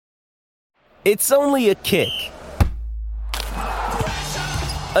It's only a kick,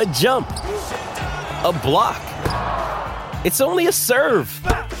 a jump, a block. It's only a serve.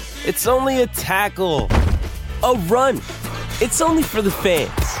 It's only a tackle, a run. It's only for the fans.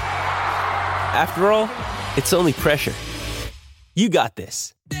 After all, it's only pressure. You got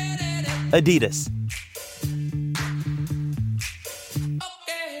this. Adidas.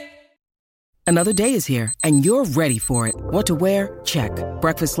 Another day is here, and you're ready for it. What to wear? Check.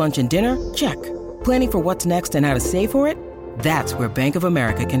 Breakfast, lunch, and dinner? Check. Planning for what's next and how to save for it? That's where Bank of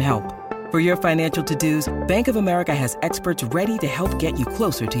America can help. For your financial to-dos, Bank of America has experts ready to help get you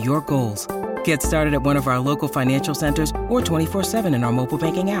closer to your goals. Get started at one of our local financial centers or 24/7 in our mobile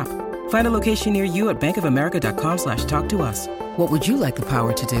banking app. Find a location near you at bankofamerica.com/talktous. What would you like the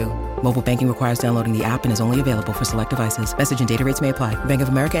power to do? Mobile banking requires downloading the app and is only available for select devices. Message and data rates may apply. Bank of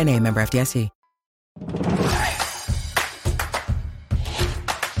America N.A., member FDIC.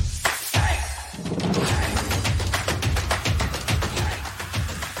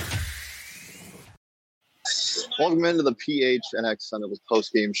 Welcome into the PHNX Sun Devils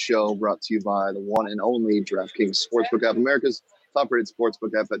postgame show, brought to you by the one and only DraftKings Sportsbook app, America's top-rated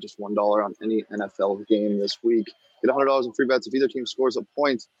sportsbook app at just $1 on any NFL game this week. Get $100 in free bets if either team scores a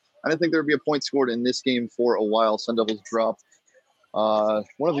point. I didn't think there would be a point scored in this game for a while. Sun Devils dropped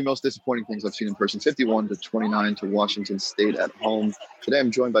one of the most disappointing things I've seen in person, 51-29 to Washington State at home. Today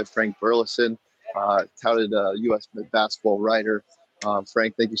I'm joined by Frank Burleson, touted U.S. basketball writer.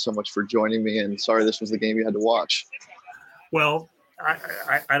 Frank, thank you so much for joining me, and sorry this was the game you had to watch. Well,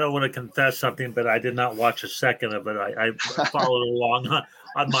 I don't want to confess something, but I did not watch a second of it. I followed along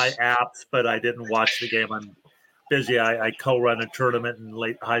on my apps, but I didn't watch the game. I'm busy. I co-run a tournament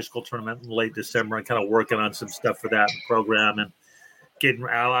high school tournament in late December and kind of working on some stuff for that program, and getting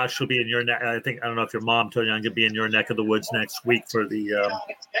I'll actually be in your neck. I don't know if your mom told you I'm going to be in your neck of the woods next week for the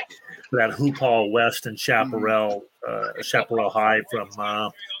for that Hoop Hall West and Chaparral High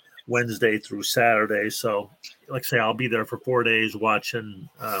from Wednesday through Saturday. So, like I say, I'll be there for 4 days watching,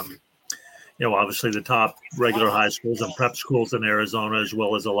 obviously the top regular high schools and prep schools in Arizona, as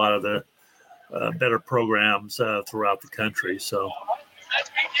well as a lot of the better programs throughout the country. So,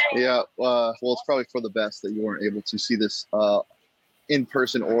 yeah, well, it's probably for the best that you weren't able to see this in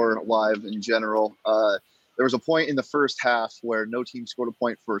person or live in general. There was a point in the first half where no team scored a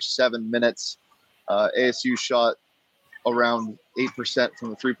point for 7 minutes. ASU shot around 8%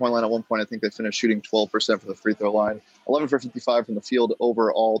 from the three-point line. At one point, I think they finished shooting 12% from the free throw line. 11 for 55 from the field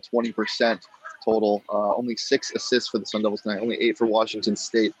overall, 20% total. Only 6 assists for the Sun Devils tonight, only 8 for Washington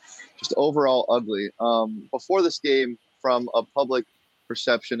State. Just overall ugly. Before this game, from a public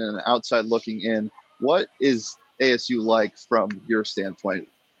perception and an outside looking in, what is ASU like from your standpoint?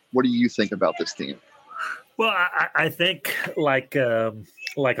 What do you think about this team? Well, I think like a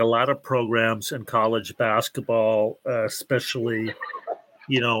lot of programs in college basketball, especially,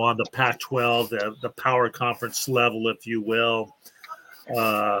 on the Pac-12, the power conference level, if you will, with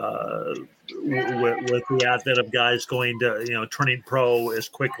the advent of guys going to, turning pro as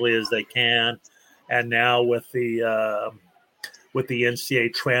quickly as they can. And now with the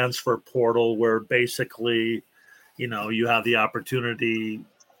NCAA transfer portal, where basically, you have the opportunity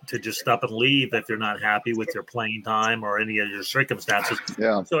to just up and leave if you're not happy with your playing time or any of your circumstances.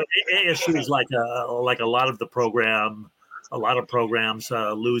 Yeah. So ASU is like a lot of programs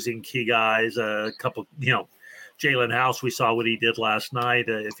losing key guys. A couple, Jalen House. We saw what he did last night.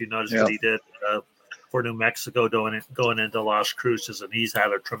 If you noticed what he did for New Mexico going into Las Cruces, and he's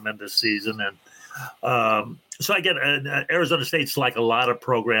had a tremendous season. And so again, Arizona State's like a lot of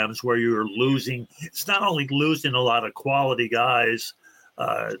programs where you're losing. It's not only losing a lot of quality guys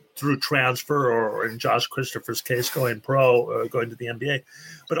through transfer, or in Josh Christopher's case, going pro, going to the NBA,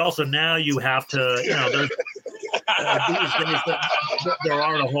 but also now you have to, there's these days there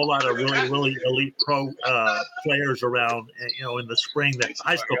aren't a whole lot of really, really elite pro players around, in the spring, that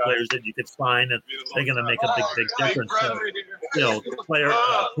high school players that you could find, and they're going to make a big difference. So,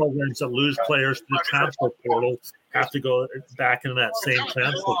 programs that lose players to the transfer portal have to go back into that same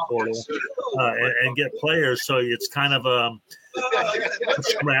transfer portal and get players. So it's kind of a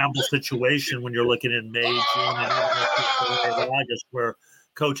scramble situation when you're looking in May, June, and August, where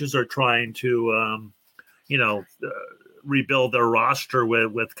coaches are trying to, rebuild their roster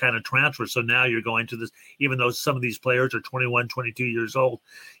with kind of transfer. So now you're going to this, even though some of these players are 21, 22 years old,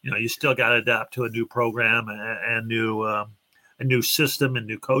 you still got to adapt to a new program and a new system and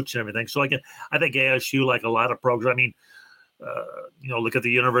new coach and everything. So I think ASU, like a lot of programs, look at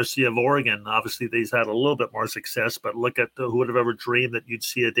the University of Oregon. Obviously, they've had a little bit more success, but look at who would have ever dreamed that you'd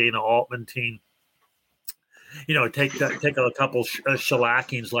see a Dana Altman team take a couple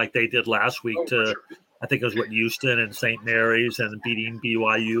shellackings like they did last week to, I think it was Houston and St. Mary's, and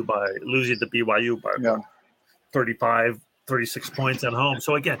losing to BYU by 35, 36 points at home.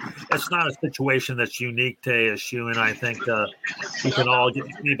 So again, it's not a situation that's unique to ASU, and I think we can all get,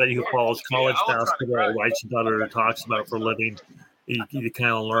 anybody who follows college basketball, writes about it or talks about it for a living, you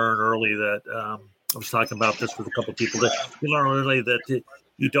kind of learn early that I was talking about this with a couple of people, that you learn early that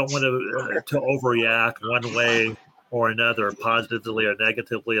you don't want to overreact one way or another, positively or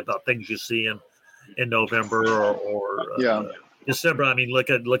negatively, about things you see in November or December. I mean, look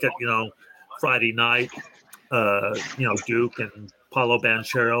at Friday night. Duke and Paulo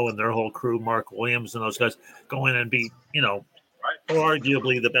Banchero and their whole crew, Mark Williams and those guys, go in and beat,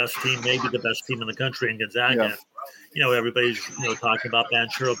 arguably the best team, maybe the best team in the country in Gonzaga. Yeah. Everybody's, talking about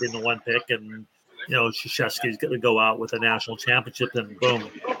Banchero being the one pick, and, Krzyzewski's going to go out with a national championship, and boom,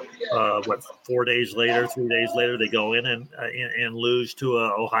 3 days later, they go in and lose to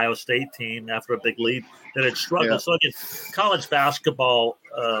a Ohio State team after a big lead that had struggled. Yeah. So again, college basketball,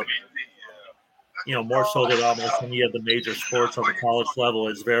 more so than almost any of the major sports on the college level,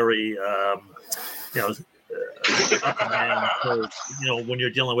 is very, up and down. So, when you're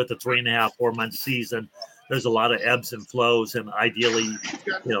dealing with a 3.5, 4 month season, there's a lot of ebbs and flows. And ideally,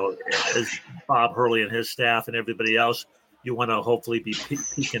 as Bob Hurley and his staff and everybody else, you want to hopefully be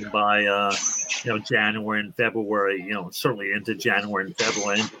peaking by, January and February, certainly into January and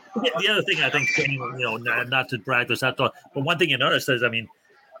February. And the other thing I think, not to drag this out, but one thing you notice is,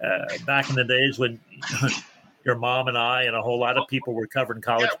 back in the days when your mom and I and a whole lot of people were covering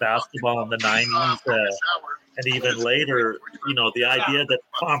college basketball in the 90s and even later, the idea that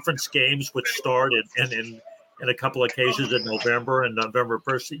conference games would start in a couple of occasions in November and November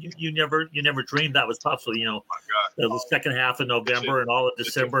 1st, you never dreamed that was possible. The second half of November and all of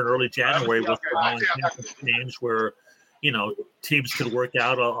December and early January was the non-conference games where, teams could work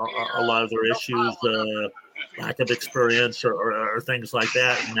out a lot of their issues, lack of experience or things like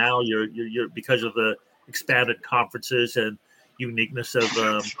that. And now you're because of the expanded conferences and uniqueness of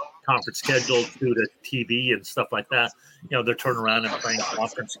conference schedules due to TV and stuff like that, they're turning around and playing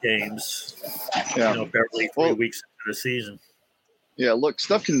conference games, barely 3 weeks into the season. Yeah, look,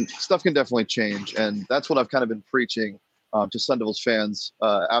 stuff can definitely change, and that's what I've kind of been preaching to Sun Devils fans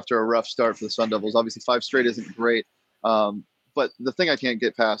after a rough start for the Sun Devils. Obviously, 5 straight isn't great, but the thing I can't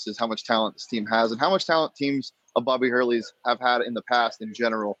get past is how much talent this team has and how much talent teams of Bobby Hurley's have had in the past in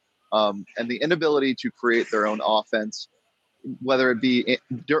general, and the inability to create their own offense, whether it be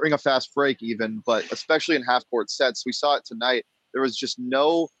during a fast break even, but especially in half-court sets. We saw it tonight. There was just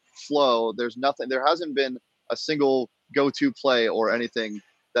no flow. There's nothing. There hasn't been a single go-to play or anything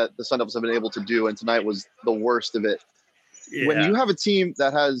that the Sun Devils have been able to do, and tonight was the worst of it. Yeah. When you have a team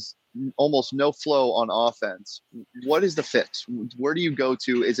that has almost no flow on offense, what is the fix? Where do you go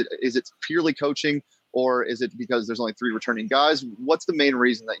to? Is it purely coaching, or is it because there's only 3 returning guys? What's the main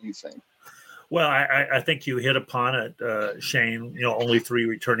reason that you think? Well, I think you hit upon it, Shane. Only 3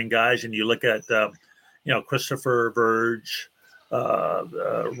 returning guys, and you look at Christopher Verge,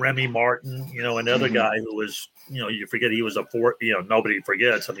 Remy Martin, another guy who was, you forget he was a 4. Nobody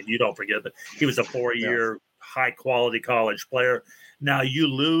forgets. I mean, you don't forget, but he was a 4-year high quality college player. Now you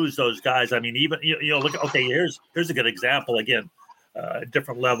lose those guys. I mean, even look. Okay, here's a good example. Again,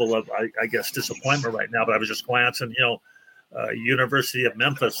 different level of I guess disappointment right now. But I was just glancing. University of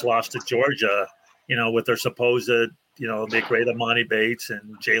Memphis lost to Georgia. With their supposed the great Amani Bates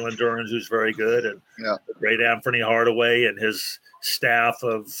and Jalen Durans, who's very good, and the great Anthony Hardaway and his staff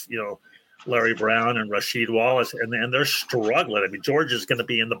of Larry Brown and Rasheed Wallace, and they're struggling. I mean, Georgia's going to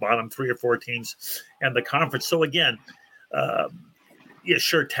be in the bottom 3 or 4 teams in the conference. So again,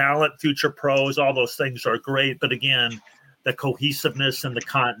 sure, talent, future pros, all those things are great, but again, the cohesiveness and the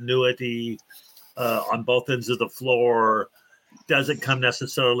continuity on both ends of the floor doesn't come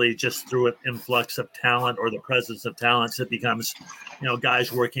necessarily just through an influx of talent or the presence of talents. It becomes,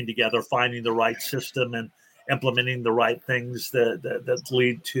 guys working together, finding the right system and implementing the right things that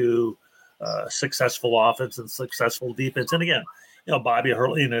lead to successful offense and successful defense. And again, Bobby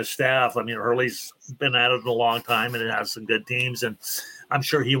Hurley and his staff, I mean, Hurley's been at it a long time and it has some good teams, and I'm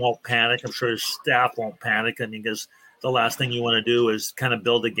sure he won't panic. I'm sure his staff won't panic. I mean, because the last thing you want to do is kind of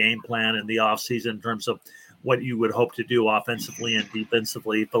build a game plan in the offseason in terms of what you would hope to do offensively and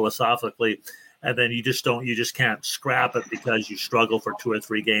defensively, philosophically. And then you just can't scrap it because you struggle for 2 or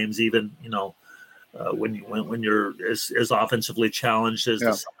 3 games, even, when you're as offensively challenged as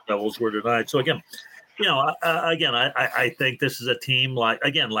the Devils were tonight. So again, I think this is a team like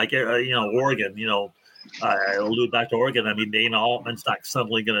Oregon, I allude back to Oregon. I mean, Dana Altman's not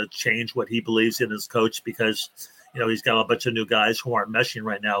suddenly going to change what he believes in as coach because, he's got a bunch of new guys who aren't meshing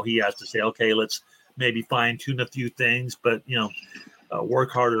right now. He has to say, okay, let's maybe fine tune a few things, but,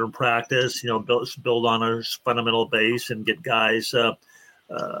 work harder in practice, build on a fundamental base and get guys, drill,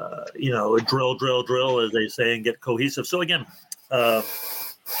 as they say, and get cohesive. So again,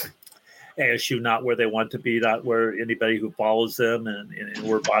 ASU not where they want to be, not where anybody who follows them and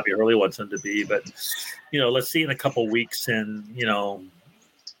where Bobby Hurley wants them to be. But, let's see in a couple of weeks and,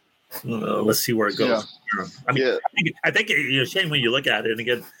 let's see where it goes. Yeah. I mean, I think Shane, when you look at it, and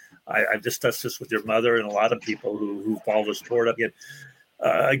again, I've discussed this with your mother and a lot of people who follow the sport.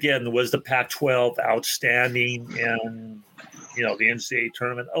 Again, was the Pac-12 outstanding and, the NCAA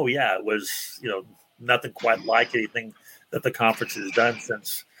tournament? Oh, yeah, it was, nothing quite like anything that the conference has done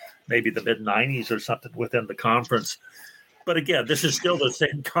since maybe the mid-'90s or something within the conference. But again, this is still the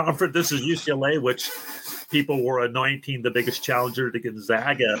same conference. This is UCLA, which people were anointing the biggest challenger to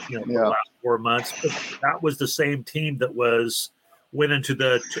Gonzaga, for the last 4 months. But that was the same team that went into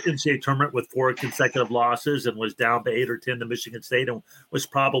the NCAA tournament with 4 consecutive losses and was down by 8 or 10 to Michigan State and was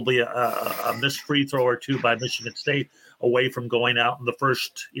probably a missed free throw or two by Michigan State away from going out in the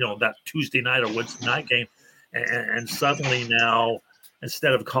first, that Tuesday night or Wednesday night game. And suddenly now,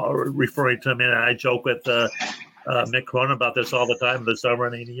 instead of referring to him, and I joke with Mick Cronin about this all the time in the summer,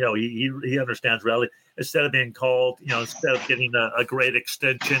 and he understands rally. Instead of being called, instead of getting a great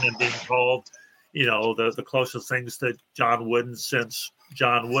extension and being called, the closest things to John Wooden since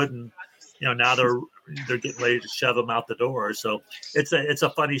John Wooden, now they're getting ready to shove him out the door. So it's a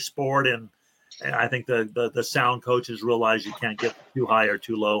funny sport, and I think the sound coaches realize you can't get too high or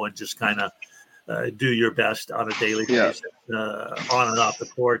too low, and just kind of do your best on a daily basis, on and off the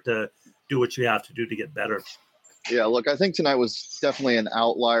court, to do what you have to do to get better. Yeah, look, I think tonight was definitely an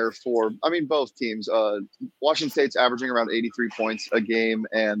outlier for, both teams. Washington State's averaging around 83 points a game,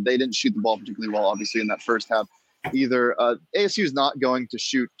 and they didn't shoot the ball particularly well, obviously, in that first half either. ASU is not going to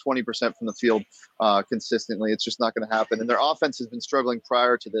shoot 20% from the field consistently. It's just not going to happen. And their offense has been struggling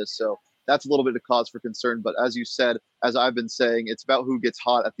prior to this, so that's a little bit of cause for concern. But as you said, as I've been saying, it's about who gets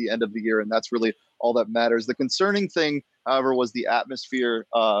hot at the end of the year, and that's really all that matters. The concerning thing, however, was the atmosphere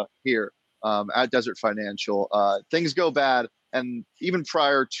here. At Desert Financial. Things go bad, and even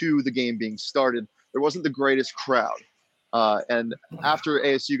prior to the game being started, there wasn't the greatest crowd. And after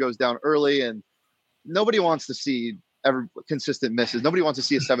ASU goes down early, and nobody wants to see ever consistent misses. Nobody wants to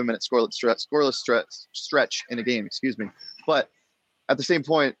see a 7-minute scoreless stretch in a game, But at the same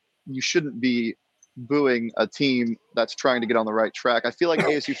point, you shouldn't be booing a team that's trying to get on the right track. I feel like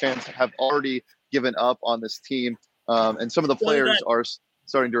ASU fans have already given up on this team, and some of the players are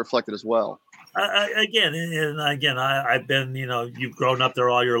starting to reflect it as well. I've been, you've grown up there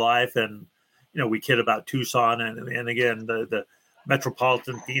all your life, and we kid about Tucson, and again the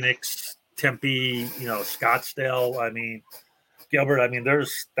metropolitan Phoenix, Tempe, Scottsdale. Gilbert.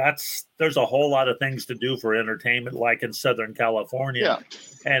 There's a whole lot of things to do for entertainment, like in Southern California. Yeah.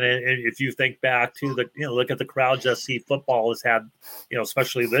 And if you think back to look at the crowds SC football has had,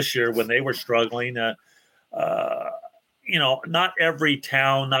 especially this year when they were struggling. Not every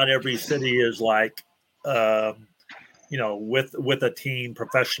town, not every city is like, with a team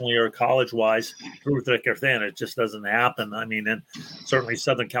professionally or college-wise through thick or thin. It just doesn't happen. And certainly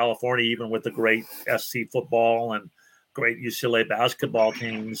Southern California, even with the great SC football and great UCLA basketball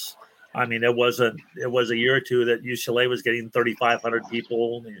teams, it was a year or two that UCLA was getting 3,500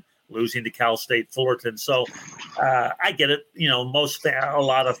 people, losing to Cal State Fullerton. So I get it. A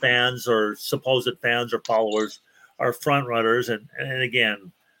lot of fans or supposed fans or followers are front runners, and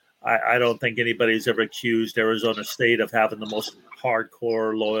again, I don't think anybody's ever accused Arizona State of having the most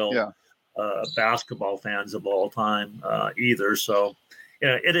hardcore, loyal basketball fans of all time either. So,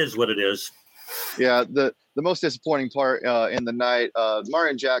 it is what it is. Yeah, the most disappointing part in the night,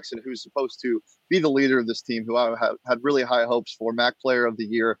 Marion Jackson, who's supposed to be the leader of this team, who I had really high hopes for, MAC Player of the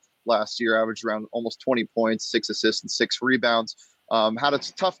Year last year, averaged around almost 20 points, 6 assists, and 6 rebounds. Had a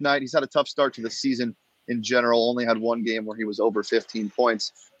tough night. He's had a tough start to the season. In general, only had one game where he was over 15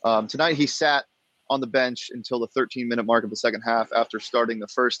 points. Tonight, he sat on the bench until the 13-minute mark of the second half after starting the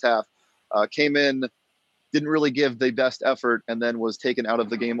first half. Came in, didn't really give the best effort, and then was taken out of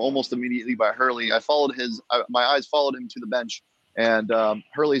the game almost immediately by Hurley. My eyes followed him to the bench, and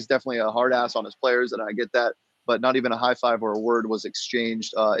Hurley's definitely a hard ass on his players, and I get that, but not even a high five or a word was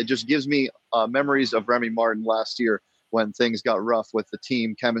exchanged. It just gives me memories of Remy Martin last year when things got rough with the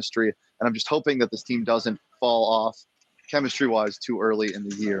team chemistry. And I'm just hoping that this team doesn't fall off chemistry-wise too early in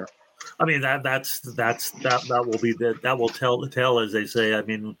the year. I mean that will be that will tell the tale, as they say. I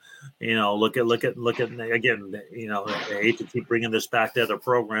mean, look at again. I hate to keep bringing this back to other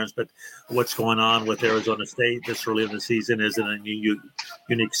programs, but what's going on with Arizona State this early in the season is in a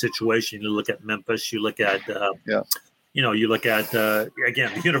unique situation. You look at Memphis. You look at you look at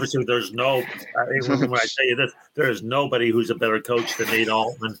again the University. There's no. When I tell you this, there is nobody who's a better coach than Nate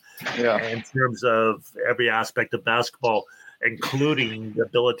Altman. In terms of every aspect of basketball, including the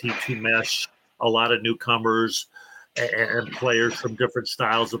ability to mesh a lot of newcomers and players from different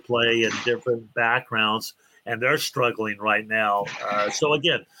styles of play and different backgrounds, and they're struggling right now. So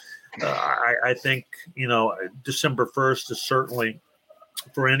again, I think December 1st is certainly,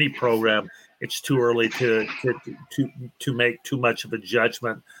 for any program, it's too early to make too much of a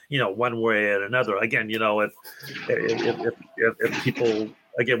judgment, one way or another. Again, if people.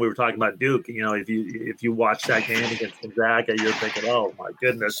 Again, we were talking about Duke. If you watch that game against Gonzaga, you're thinking, "Oh my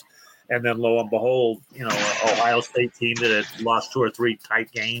goodness!" And then lo and behold, Ohio State team that had lost 2 or 3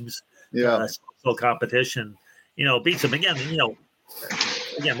 tight games, still competition, beats them again.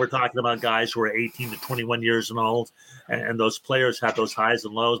 Again, we're talking about guys who are 18 to 21 years old, and those players have those highs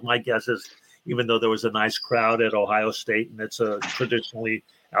and lows. My guess is, even though there was a nice crowd at Ohio State and it's a traditionally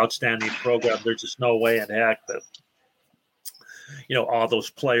outstanding program, there's just no way in heck that. All those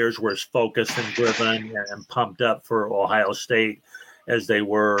players were as focused and driven and pumped up for Ohio State as they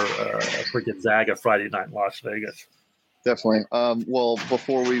were for Gonzaga Friday night in Las Vegas. Definitely. Well,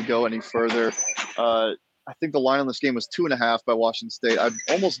 before we go any further, I think the line on this game was 2.5 by Washington State. I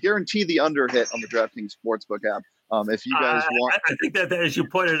almost guarantee the under hit on the DraftKings Sportsbook app. If you guys want, I think that as you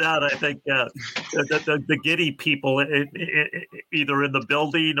pointed out, I think the giddy people, either in the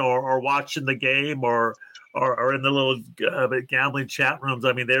building or watching the game or in the little gambling chat rooms.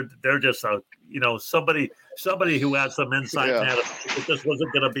 I mean, they're just somebody who had some insight. If this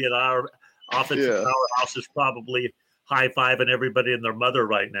wasn't going to be our offensive powerhouse, is probably high-fiving everybody and their mother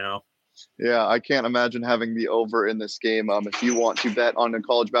right now. Yeah, I can't imagine having the over in this game. If you want to bet on a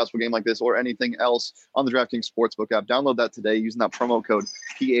college basketball game like this or anything else on the DraftKings Sportsbook app, download that today using that promo code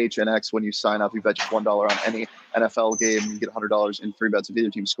PHNX when you sign up. You bet just $1 on any NFL game. You get $100 in free bets if either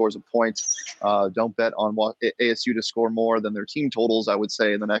team scores a point. Don't bet on ASU to score more than their team totals, I would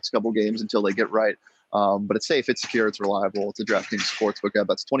say, in the next couple games until they get right. But it's safe, it's secure, it's reliable. It's a DraftKings Sportsbook app.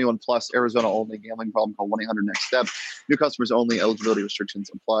 That's 21 plus, Arizona only. Gambling problem, call 1-800-NEXT-STEP. New customers only. Eligibility restrictions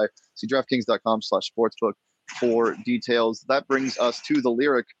apply. See DraftKings.com/sportsbook for details. That brings us to the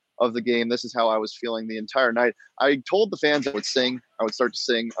lyric of the game. This is how I was feeling the entire night. I told the fans I would start to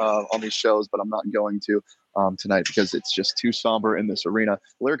sing on these shows, but I'm not going to tonight because it's just too somber in this arena.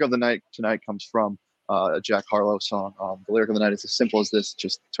 The lyric of the night tonight comes from a Jack Harlow song. The lyric of the night is as simple as this: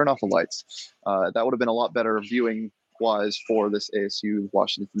 just turn off the lights. That would have been a lot better viewing wise for this ASU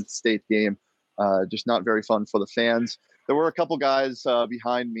Washington State game. Just not very fun for the fans. There were a couple guys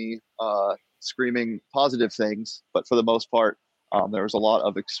behind me screaming positive things, but for the most part, there was a lot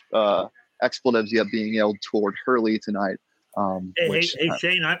of expletives yet being yelled toward Hurley tonight. Hey,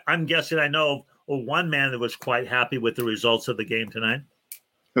 Shane, I'm guessing I know one man that was quite happy with the results of the game tonight.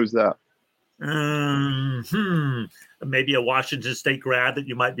 Who's that? Maybe a Washington State grad that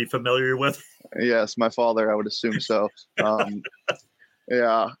you might be familiar with. Yes, my father, I would assume so.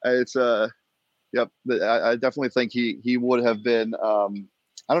 Yeah, it's yep. I definitely think he would have been. I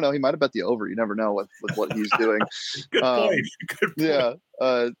don't know. He might have bet the over. You never know with what he's doing. Good point. Good point.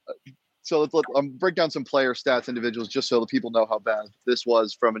 Yeah. So let's break down some player stats, individuals, just so the people know how bad this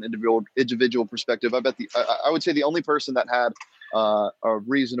was from an individual perspective. I would say the only person that had a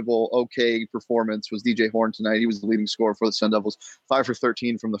reasonable, okay performance was DJ Horne tonight. He was the leading scorer for the Sun Devils, 5 for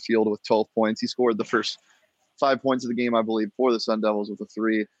 13 from the field with 12 points. He scored the first 5 points of the game, I believe, for the Sun Devils with a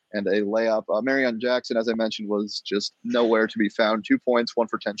 3 and a layup. Marion Jackson, as I mentioned, was just nowhere to be found. 2 points, 1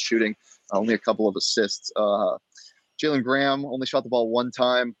 for 10 shooting, only a couple of assists. Jalen Graham only shot the ball 1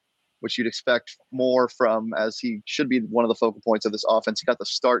 time, which you'd expect more from, as he should be one of the focal points of this offense. He got the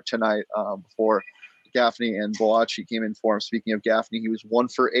start tonight before Gaffney and Boakye came in for him. Speaking of Gaffney, he was 1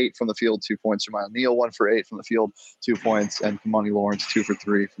 for 8 from the field, 2 points. Jermichael Neal, 1 for 8 from the field, 2 points. And Kamani Lawrence, 2 for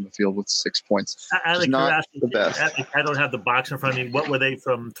 3 from the field with 6 points. Not the best. I don't have the box in front of me. What were they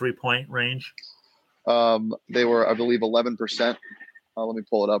from 3-point range? They were, I believe, 11%. Let me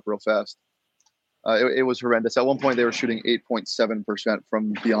pull it up real fast. It was horrendous. At one point, they were shooting 8.7%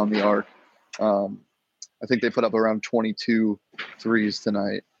 from beyond the arc. I think they put up around 22 threes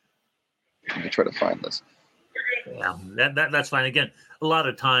tonight. Let me try to find this. Yeah, that's fine. Again, a lot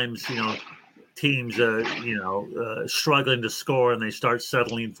of times, teams, struggling to score, and they start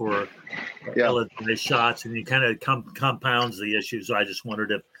settling for ill-advised shots, and you kind of compounds the issue. So I just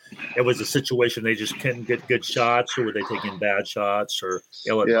wondered if it was a situation they just couldn't get good shots, or were they taking bad shots or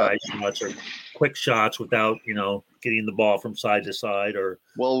ill-advised shots or quick shots without, getting the ball from side to side? Or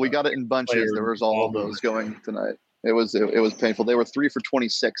we got it in bunches. There was all of those going tonight. It was painful. They were 3 for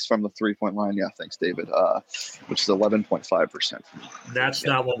 26 from the 3-point line. Yeah, thanks, David. Which is 11.5%. That's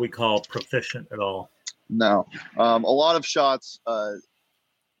not what we call proficient at all. No, a lot of shots.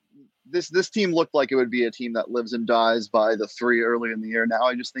 This team looked like it would be a team that lives and dies by the three early in the year. Now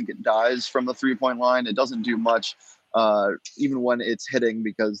I just think it dies from the 3-point line. It doesn't do much, even when it's hitting,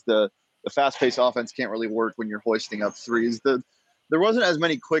 because the fast-paced offense can't really work when you're hoisting up threes. There wasn't as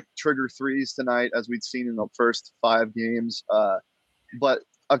many quick trigger threes tonight as we'd seen in the first 5 games, but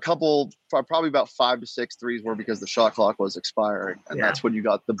a couple, probably about 5 to 6 threes were because the shot clock was expiring, and that's when you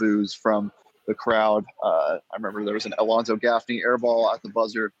got the boos from the crowd. I remember there was an Alonzo Gaffney air ball at the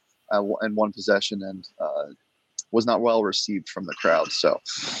buzzer in one possession, and was not well received from the crowd. So,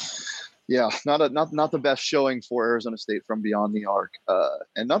 yeah, not the best showing for Arizona State from beyond the arc,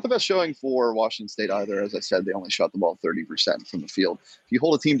 and not the best showing for Washington State either. As I said, they only shot the ball 30% from the field. If you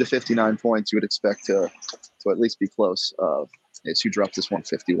hold a team to 59 points, you would expect to at least be close. ASU dropped this one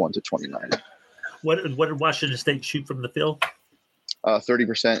 51-29. What did Washington State shoot from the field?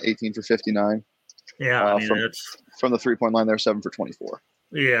 30%, 18 for 59. Yeah, that's from the 3-point line. They're 7 for 24.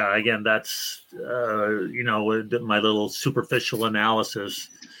 Yeah, again, that's my little superficial analysis.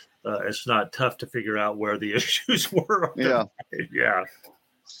 It's not tough to figure out where the issues were. Yeah.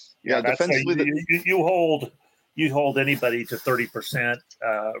 Defensively, you hold anybody to 30%,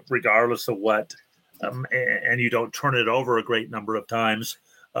 regardless of what, and you don't turn it over a great number of times,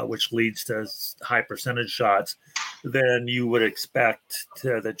 which leads to high percentage shots. Then you would expect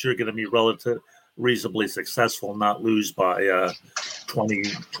that you're going to be reasonably successful, not lose by 20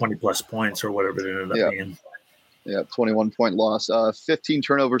 plus points or whatever it ended up being. Yeah, 21-point loss. 15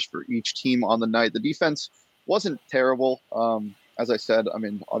 turnovers for each team on the night. The defense wasn't terrible. As I said,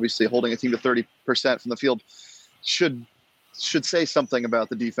 obviously holding a team to 30% from the field should say something about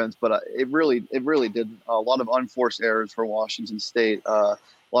the defense, but it really did. A lot of unforced errors for Washington State. A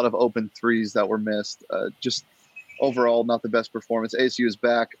lot of open threes that were missed. Just overall, not the best performance. ASU is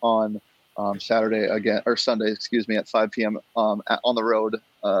back on Sunday, at 5 p.m. On the road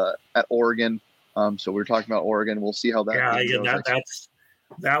at Oregon. So we're talking about Oregon. We'll see how that goes.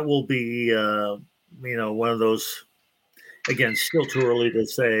 That will be one of those, again, still too early to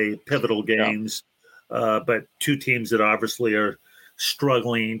say pivotal games, but two teams that obviously are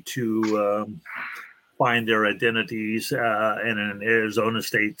struggling to find their identities, and in Arizona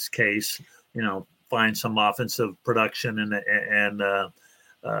State's case, find some offensive production and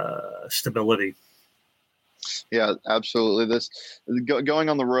stability. Yeah, absolutely. This going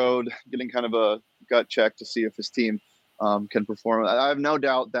on the road, getting kind of a gut check to see if his team can perform. I have no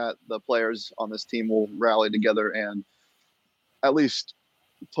doubt that the players on this team will rally together and at least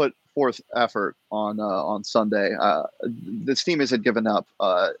put forth effort on Sunday. This team hasn't given up,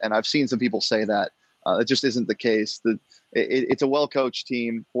 and I've seen some people say that. It just isn't the case. It's a well-coached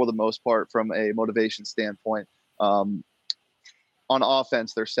team for the most part from a motivation standpoint. On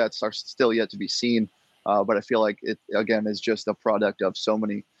offense, their sets are still yet to be seen. But I feel like it, again, is just a product of so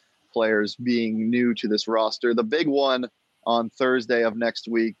many players being new to this roster. The big one on Thursday of next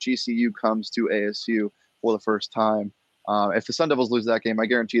week, GCU comes to ASU for the first time. If the Sun Devils lose that game, I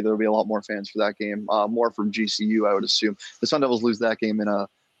guarantee there will be a lot more fans for that game, more from GCU, I would assume. If the Sun Devils lose that game in a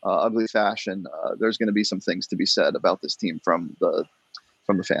ugly fashion, there's going to be some things to be said about this team from the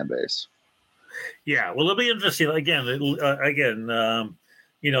fan base. Yeah, well, it'll be interesting.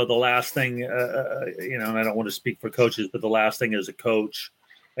 The last thing, and I don't want to speak for coaches, but the last thing as a coach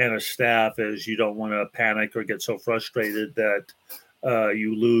and a staff is you don't want to panic or get so frustrated that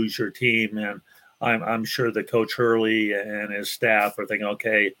you lose your team. And I'm sure that Coach Hurley and his staff are thinking,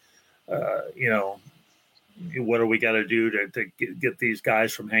 okay, what do we got to do to get these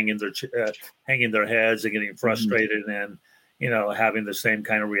guys from hanging their heads and getting frustrated and, having the same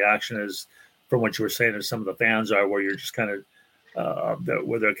kind of reaction as from what you were saying as some of the fans are, where you're just kind of,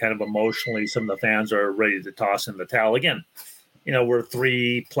 where they're kind of emotionally, some of the fans are ready to toss in the towel. Again, we're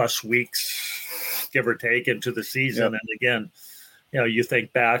 3+ weeks, give or take, into the season. Yep. And again, you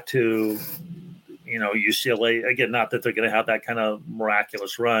think back to, UCLA, again, not that they're going to have that kind of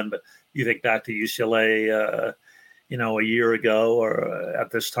miraculous run, but you think back to UCLA, a year ago or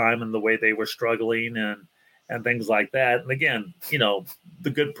at this time and the way they were struggling and things like that. And again, the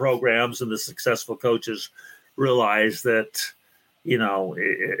good programs and the successful coaches realize that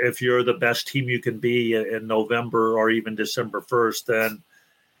if you're the best team you can be in November or even December 1st, then,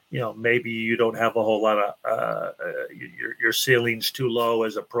 maybe you don't have a whole lot of your ceiling's too low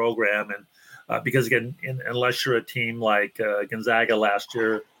as a program. And because, again, unless you're a team like Gonzaga last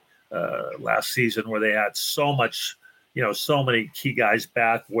season, where they had so much, so many key guys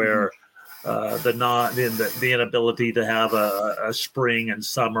back, where the inability to have a spring and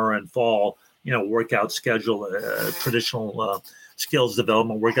summer and fall, workout schedule, traditional skills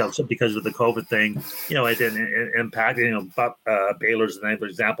development workouts, because of the COVID thing, it didn't impact. But Baylor's an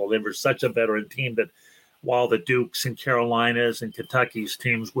example. They were such a veteran team that while the Dukes and Carolinas and Kentucky's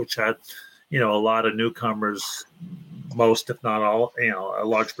teams, which had, a lot of newcomers, most, if not all, a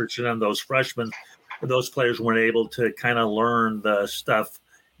large percent of those freshmen, those players weren't able to kind of learn the stuff,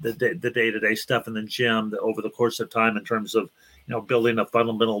 the day-to-day stuff in the gym over the course of time, in terms of, building a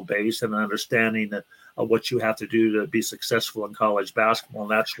fundamental base and understanding of what you have to do to be successful in college basketball.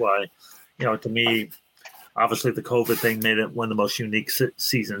 And that's why, to me, obviously the COVID thing made it one of the most unique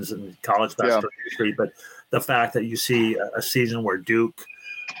seasons in college basketball history. But the fact that you see a season where Duke,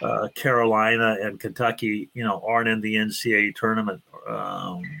 Carolina, and Kentucky, aren't in the NCAA tournament,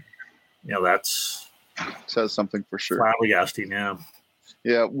 that's says something for sure. Flabbergasting, yeah.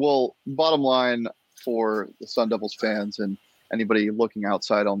 Yeah, well, bottom line for the Sun Devils fans and anybody looking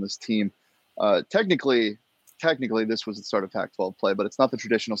outside on this team, technically this was the start of Pac-12 play, but it's not the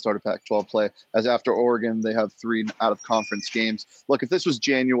traditional start of Pac-12 play, as after Oregon, they have 3 out-of-conference games. Look, if this was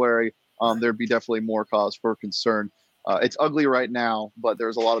January, there'd be definitely more cause for concern. It's ugly right now, but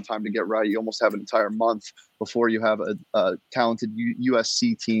there's a lot of time to get right. You almost have an entire month before you have a talented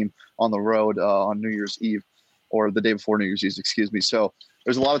USC team on the road on New Year's Eve, or the day before New Year's Eve, excuse me. So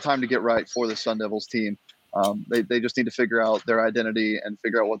there's a lot of time to get right for the Sun Devils team. They just need to figure out their identity and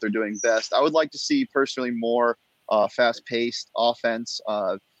figure out what they're doing best. I would like to see personally more fast-paced offense.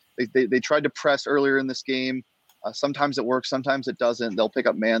 They tried to press earlier in this game. Sometimes it works, sometimes it doesn't. They'll pick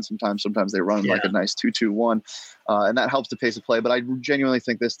up man sometimes they run like a nice 2-2-1, and that helps the pace of play. But I genuinely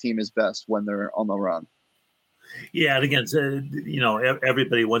think this team is best when they're on the run. Yeah, and again,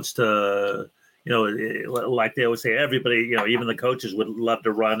 everybody wants to, like they always say, everybody, even the coaches would love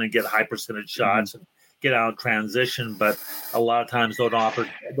to run and get high percentage shots and get out in transition. But a lot of times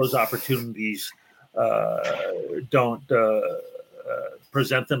those opportunities don't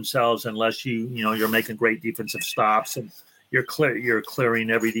present themselves unless you're making great defensive stops and you're clearing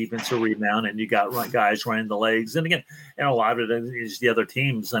every defensive rebound, and you got guys running the legs. And again, and a lot of it is the other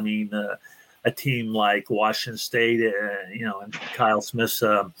teams. I mean, a team like Washington State, and Kyle Smith's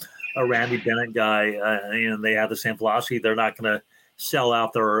a Randy Bennett guy, they have the same philosophy. They're not going to sell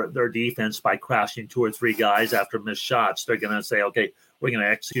out their defense by crashing 2 or 3 guys after missed shots. They're going to say, okay, we're going to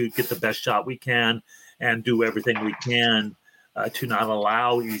execute, get the best shot we can, and do everything we can to not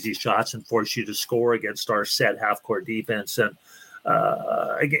allow easy shots and force you to score against our set half-court defense. And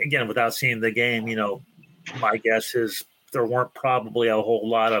again, without seeing the game, my guess is there weren't probably a whole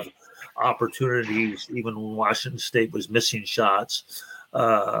lot of opportunities, even when Washington State was missing shots,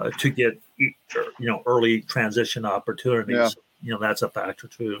 to get early transition opportunities. Yeah. That's a factor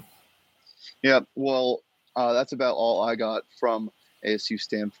too. Yeah, well, that's about all I got from ASU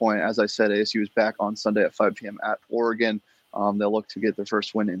standpoint. As I said, ASU is back on Sunday at 5 p.m. at Oregon. They'll look to get their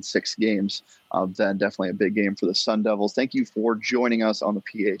first win in 6 games. Then definitely a big game for the Sun Devils. Thank you for joining us on the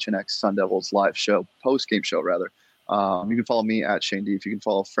PHNX Sun Devils live show, post-game show rather. You can follow me at Shane Deef. You can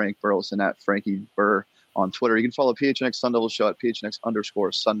follow Frank Burleson at Frankie Burr on Twitter. You can follow PHNX Sun Devils show at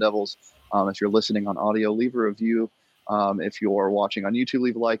PHNX_Sun Devils. If you're listening on audio, leave a review. If you're watching on YouTube,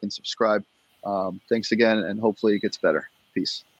 leave a like and subscribe. Thanks again, and hopefully it gets better. Peace.